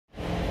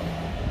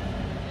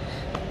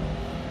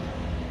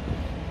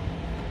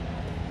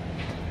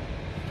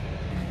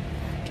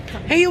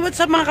Hey,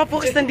 what's up mga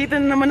kapukis? Nandito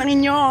na naman ang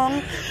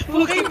inyong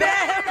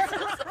Fookiebels!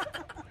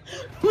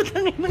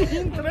 Putang inang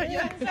intro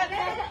yan.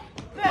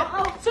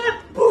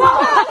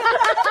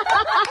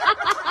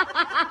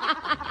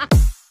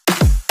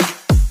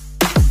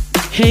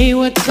 Hey,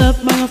 what's up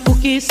mga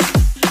Fookies?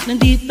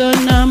 Nandito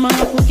na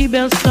mga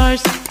Fookiebels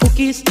stars.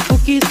 Fookies,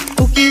 Fookies,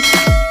 Fookies.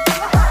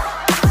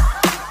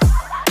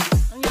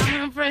 Ang yaman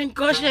ng friend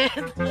ko, shit.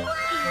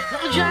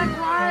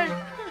 Naka-Jaguar.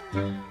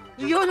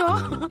 Yun o.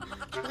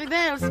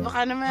 Fookiebels,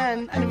 baka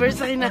naman.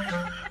 Anniversary na.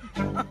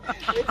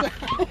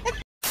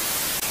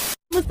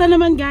 Basta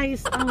naman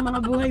guys, ang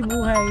mga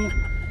buhay-buhay.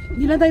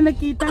 Hindi na tayo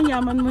nagkita,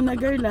 yaman mo na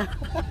girl ah.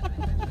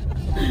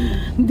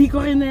 Hindi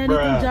ko kinelit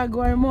yung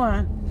Jaguar mo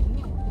ah.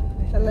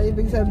 Sala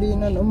ibig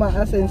sabihin nun,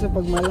 umaasenso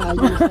pag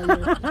malayo sa'yo.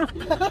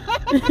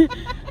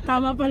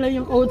 Tama pala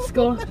yung quotes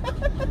ko.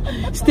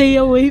 Stay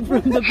away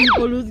from the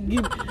people who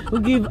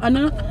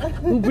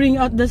bring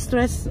out the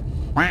stress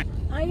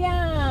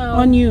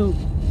on you.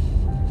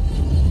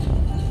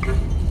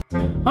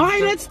 Okay,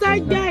 let's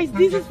start guys.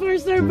 This is for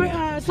Sir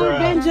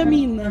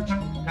Benjamin.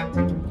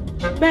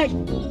 Back.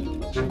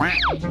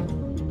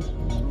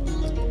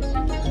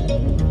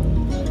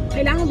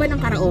 Kailangan ba ng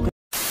karaoke?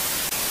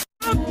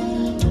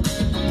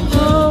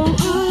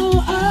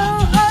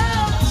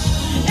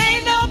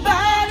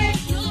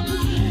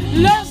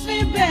 Loves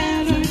me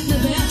better,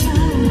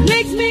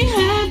 makes me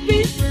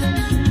happy,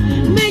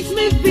 makes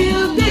me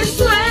feel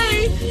this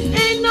way.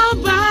 Ain't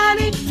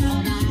nobody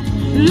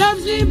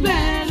loves me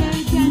better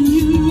than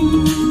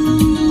you.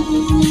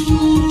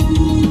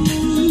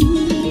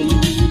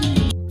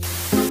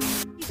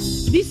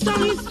 This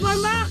song is for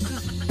Mac.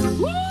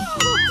 Woo!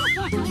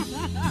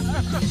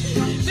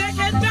 Back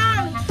and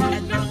down,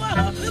 and down.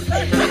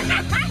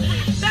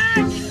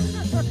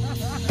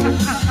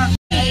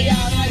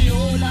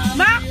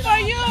 Mac for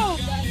you.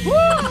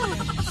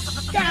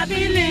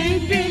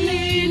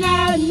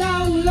 Kabilin-bilinan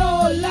ng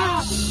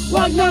lola,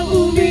 wag nang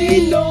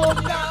uminom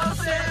ng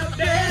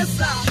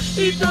serbesa.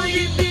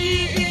 Ito'y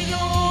hindi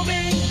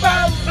inuming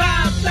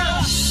pambata.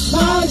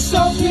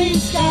 Mag-soft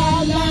drinks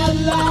ka na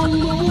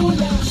lang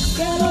muna.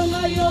 Pero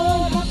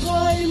ngayon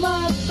ako'y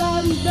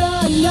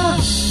matanda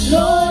na.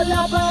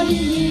 Lola,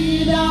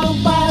 pahingi ng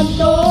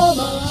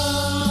pantoma.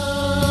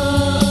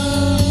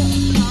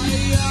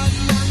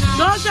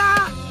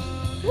 Dosha!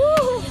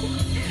 Woo!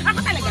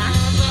 Ako talaga?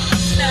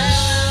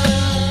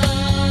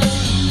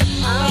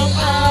 Ang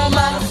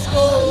amas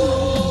ko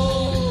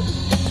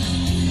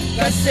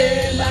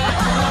kasi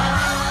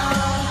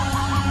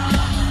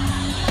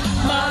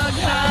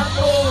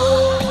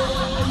maghapon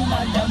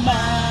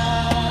madaman.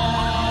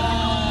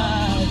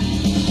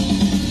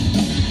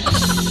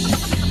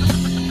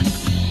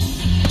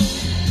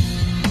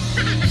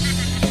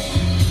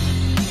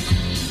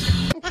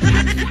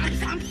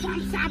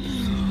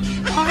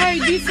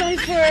 Okay, this is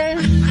for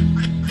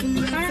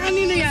parang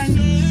kanino yan?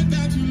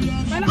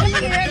 Paano kami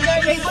kaya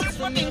guys? What's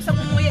puting sa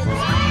mumuyan?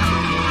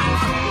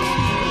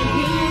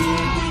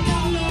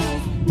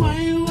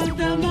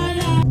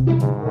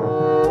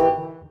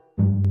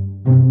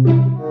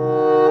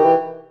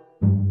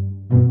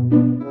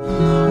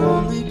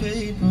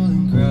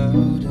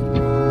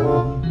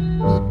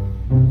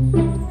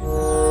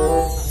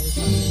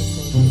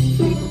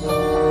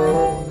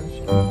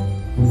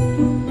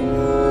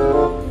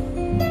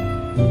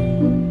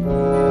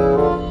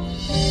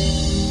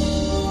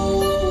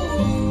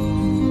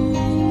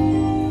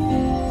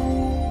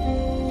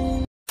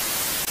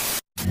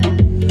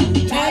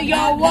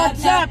 Yo,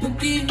 what's up?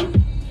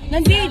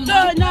 Nandito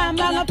na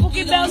mga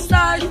Fookiebels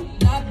stars.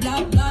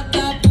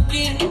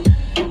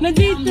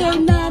 Nandito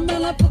na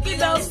mga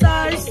Fookiebels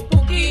stars.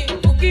 Fookie,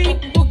 Fookie,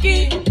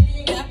 Fookie.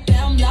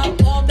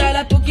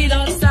 Tala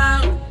Fookiebels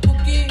stars.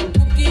 Fookie,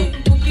 Fookie,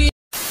 Fookie.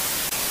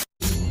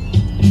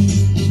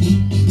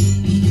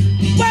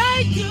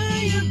 Why do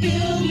you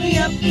build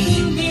me up?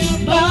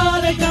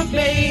 Buttercup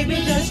baby,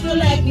 just to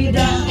let me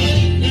down.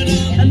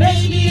 And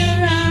make me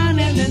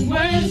around and then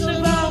words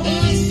about.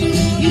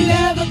 You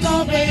never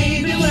call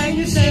baby when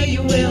you say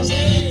you will.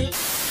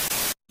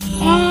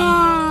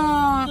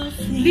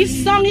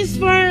 This song is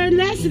for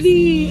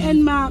Leslie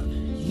and Mac.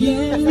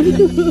 Yeah.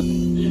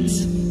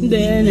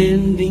 Then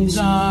endings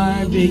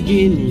are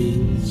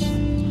beginnings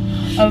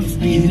of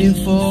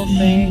beautiful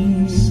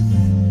things.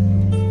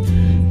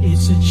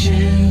 It's a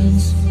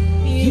chance.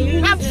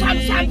 A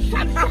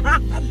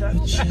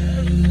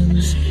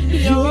chance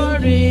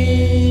you're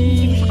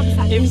in.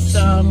 If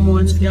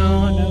someone's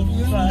gonna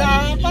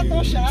fight.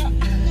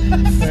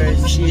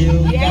 First you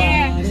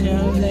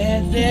gotta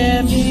let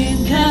them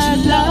in,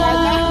 'cause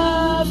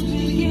love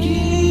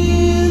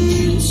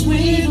begins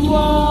with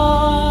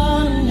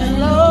one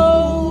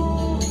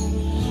hello.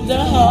 The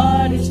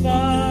hardest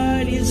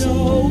part is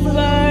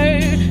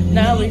over.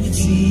 Now it's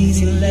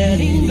easy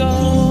letting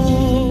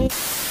go.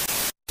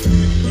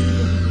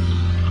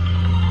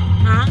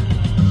 Huh?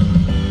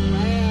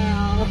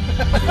 Wow.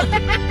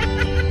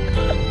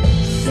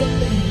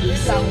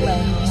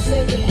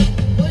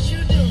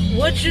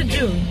 What you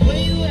do? Where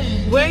you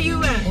at? Where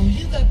you at?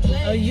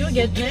 Oh, you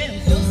get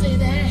plans. Don't say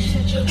that.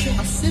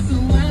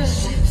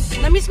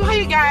 Namiss ko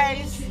kayo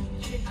guys.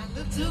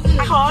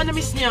 Ako,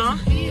 namiss nyo?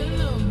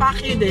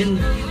 Paki din.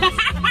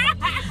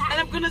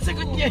 Alam ko na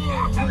sagot niya.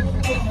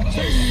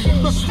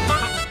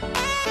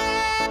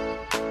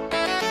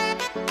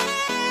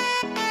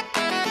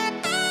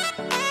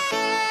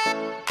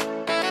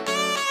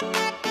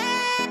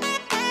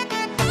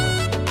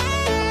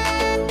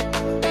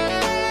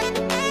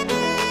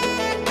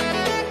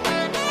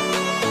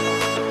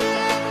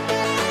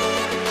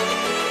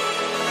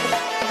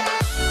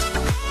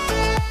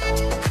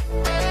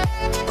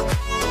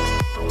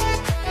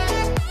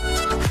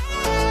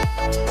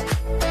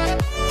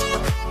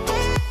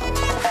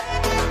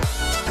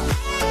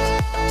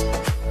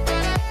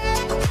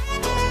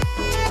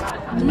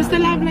 Basta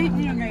love life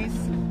niyo guys.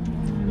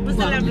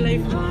 Basta love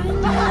life mo.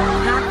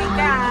 Happy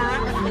ka.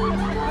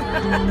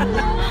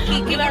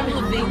 Kikil are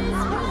moving.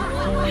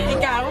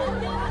 Ikaw?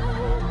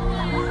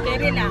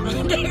 Pwede lang.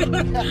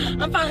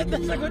 Ang pangit na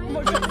sagot mo.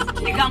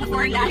 Tigang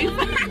for life.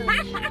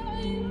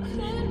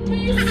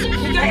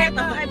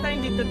 Ito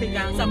hindi to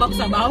tigang.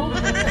 Sabaw-sabaw.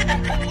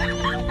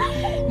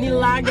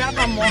 Nilaga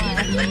ka mo.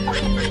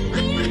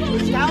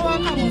 Yawa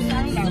ka mo sa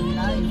love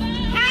life.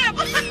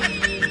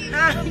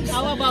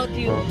 How about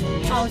you?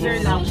 How's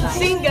your love life?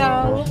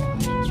 Single.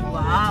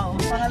 Wow.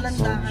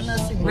 Pangalanda ka na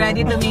single.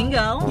 Ready to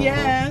mingle?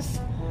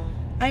 Yes.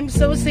 I'm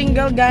so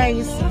single,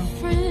 guys.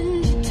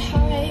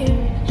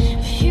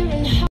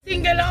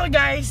 Single ako,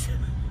 guys.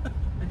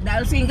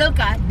 Dahil single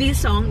ka,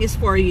 this song is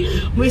for you.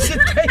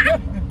 Visit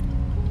kayo.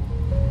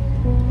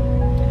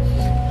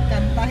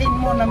 Kantahin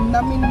mo,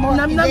 namnamin mo,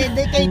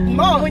 i-dedicate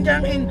mo.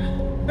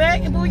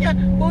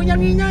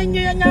 Bunyang ina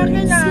nyo yan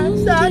akin na.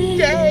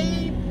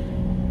 Someday.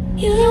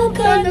 You're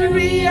gonna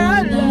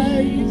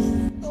realize.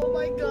 Oh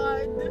my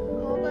God.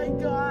 Oh my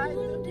God.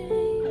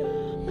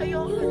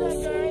 Ayoko na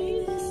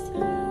guys.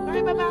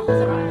 Makibaba ako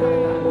sa mga.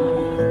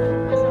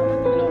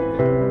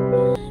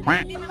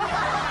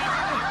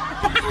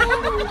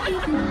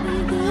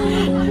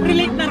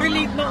 Relate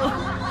na.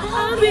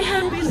 I'll be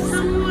happy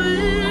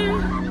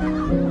somewhere.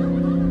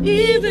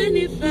 Even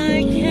if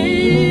I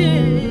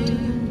can.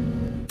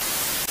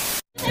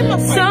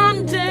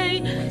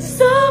 Someday,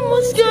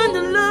 someone's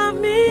gonna love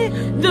me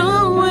the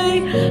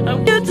way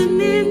I'm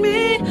getting in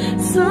me.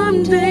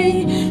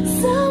 Someday,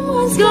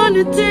 someone's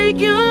gonna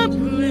take your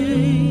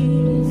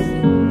place.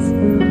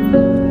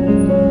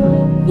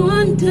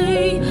 One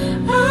day,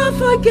 I'll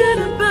forget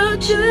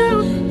about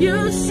you.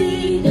 You'll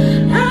see,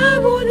 I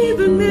won't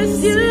even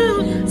miss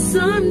you.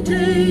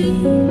 Someday,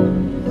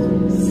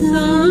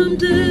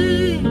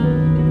 someday.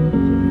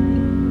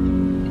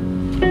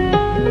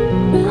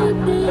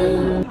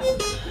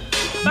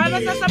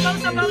 Para sa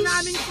sabaw-sabaw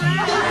naming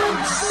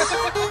friends.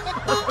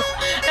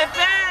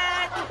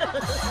 Effect!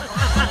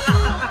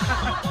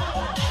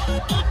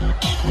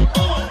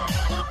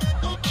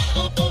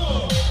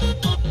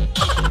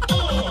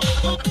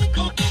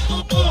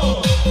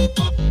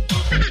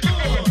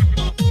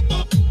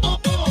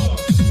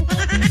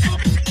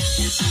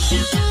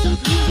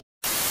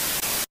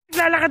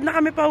 Naglalakad na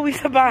kami pa uwi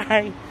sa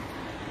bahay.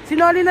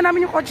 Sinoli na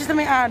namin yung kotse sa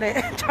may-ari.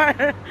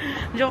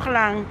 Joke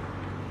lang.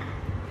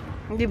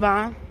 Di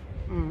ba?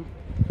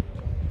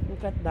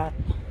 Look at that.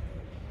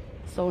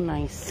 So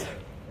nice.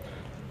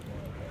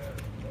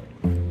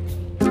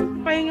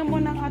 Pahinga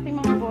muna ang ating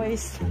mga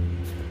boys.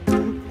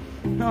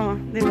 No,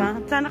 di ba?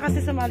 Sana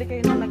kasi sumali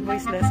kayo nung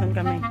nag-voice lesson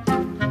kami.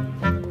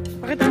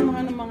 Pakitaan mo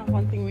nga ng mga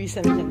konting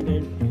whistle dyan,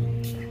 girl.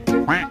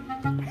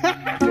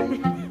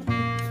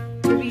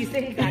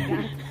 Whistle, gaga.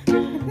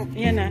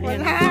 Yan na.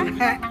 Wala.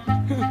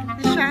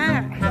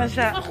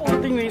 Siya.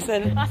 Konting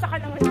whistle. Pasa ka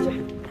naman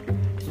dyan.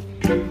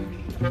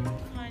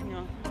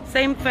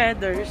 Same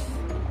feathers.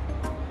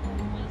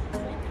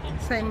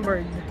 Same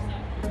bird.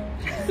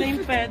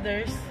 Same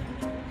feathers.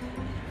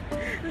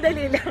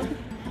 Dali lang.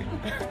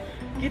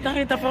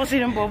 Kita-kita po kasi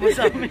ng bobo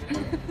sa amin.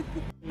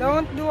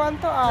 Don't do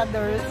unto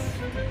others.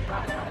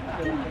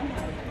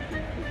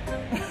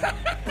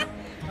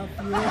 A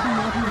few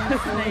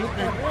moments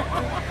later.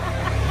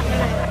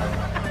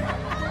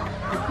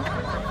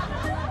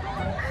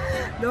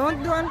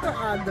 Don't do unto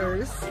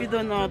others. You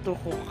don't know how to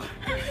cook.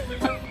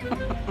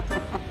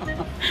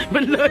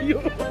 Malayo.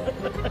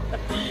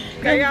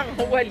 Kaya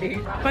ako wali.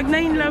 Pag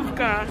na-in-love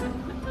ka,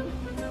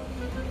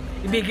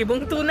 ibigay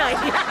mong tunay.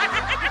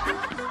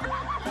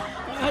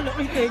 akala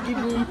ko itegi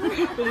boom.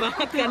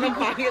 Tumakat ka ng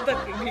pangit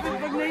at ibigay.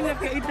 Pag na-in-love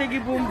ka, itegi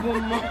boom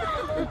boom mo.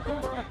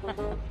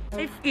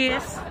 Life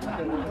is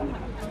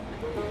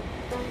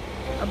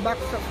a box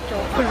of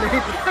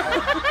chocolate.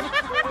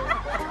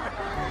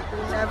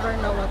 You never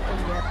know what to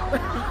get.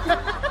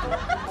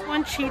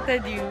 One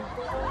cheated you.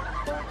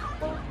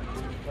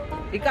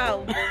 Ikaw.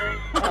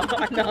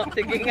 Ano?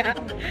 Sige nga.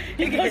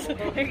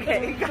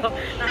 Ikaw.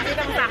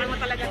 Nakita mo sa akin mo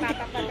talaga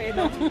tatakapin.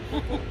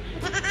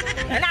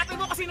 Hanapin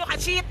mo kung sino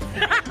ka-cheat.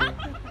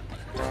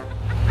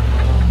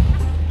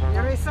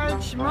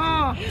 I-research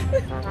mo.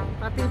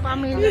 Pati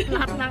pamilit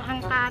lahat ng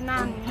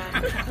angkanan.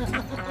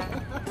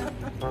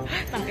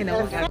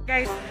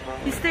 Guys,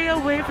 you stay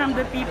away from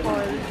the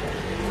people.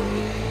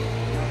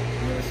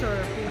 or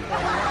people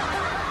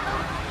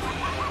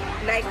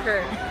Like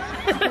her.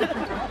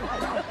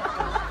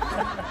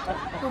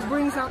 who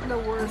brings out the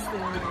worst in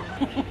you.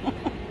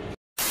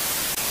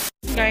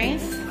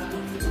 Guys,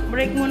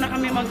 break muna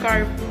kami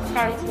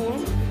mag-carpool.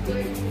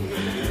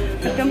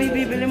 At kami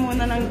bibili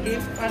muna ng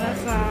gift para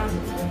sa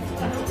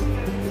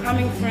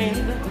aming friend.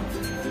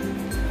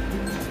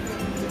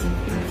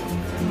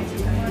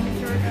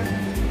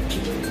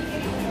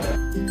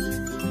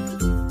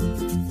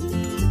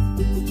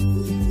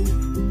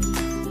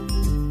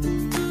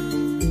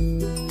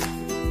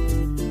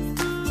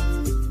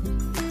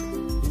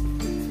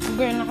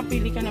 Girl,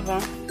 nakapili ka na ba?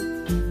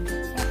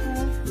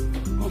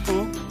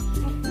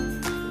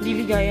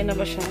 Liligaya na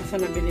ba siya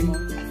sa nabili mo?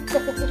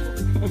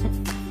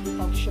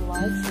 Hope she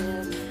likes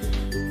it.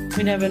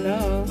 We never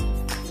know.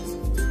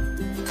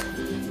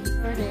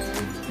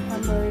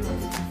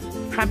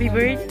 Happy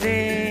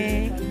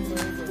birthday!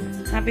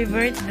 Happy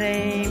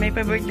birthday! May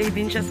pa-birthday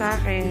din siya sa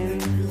akin.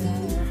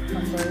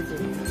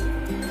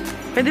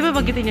 Pwede ba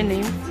banggitin yung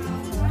name?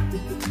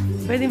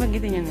 Pwede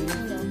banggitin yung name?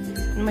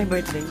 My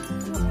birthday.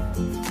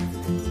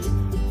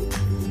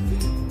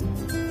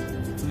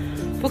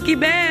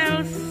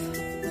 Fookiebels!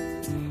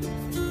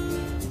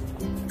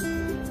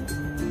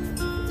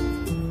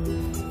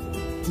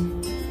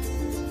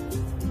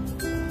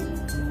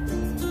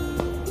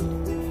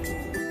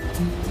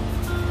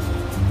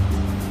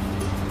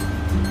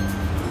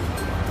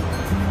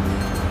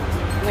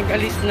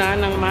 Nag-alis na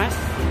ng mask.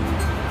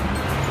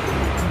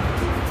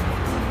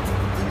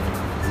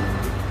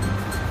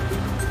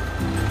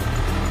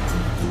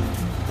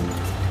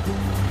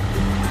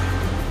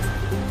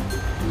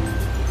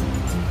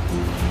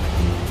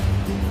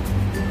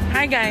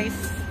 Hi guys!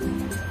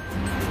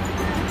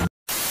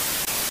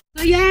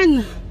 So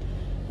yan!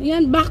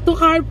 Yan, back to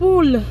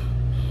carpool!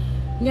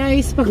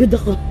 Guys, pagod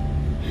ako.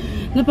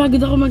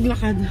 Napagod ako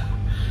maglakad.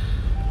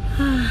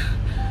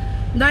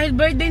 Dahil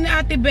birthday ni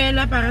Ate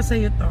Bella, para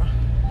sa'yo to.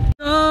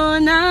 So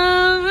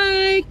now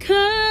I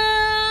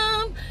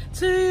come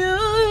to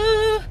you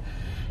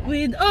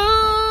with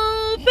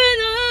open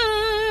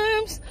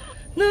arms,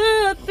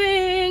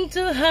 nothing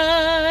to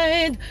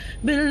hide.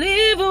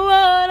 Believe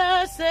what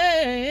I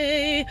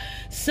say.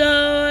 So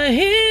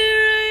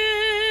here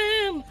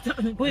I am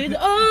with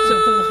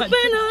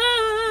open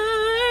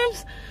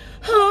arms,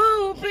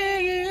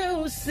 hoping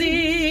you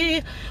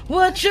see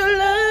what your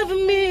love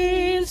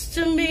means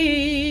to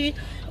me.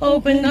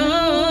 Open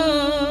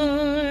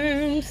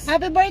arms.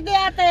 Happy birthday,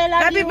 Ate.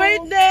 Happy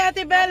birthday,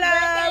 Ate Bella.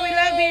 We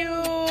love you.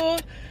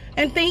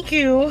 And thank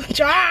you.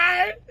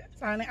 Char!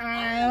 Sana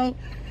all.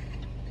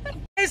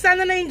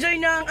 Sana na-enjoy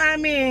nyo ang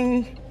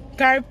aming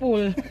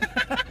carpool.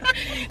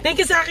 Thank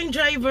you sa aking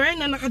driver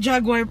na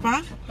naka-Jaguar pa.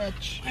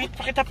 Ay,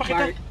 pakita.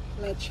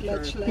 Let's.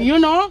 You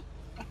know?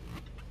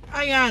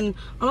 Ayan.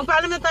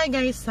 Magpaalam na tayo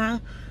guys ha.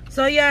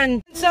 So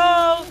yan. So,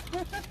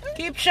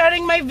 keep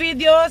sharing my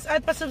videos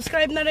at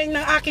pa-subscribe na rin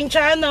ng aking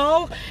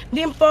channel.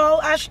 Dimple,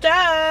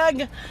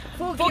 hashtag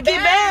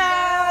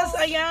Fookiebels.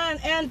 Ayan.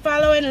 And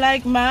follow and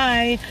like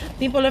my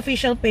Dimple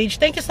official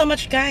page. Thank you so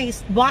much guys.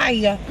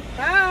 Bye.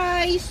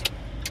 Bye.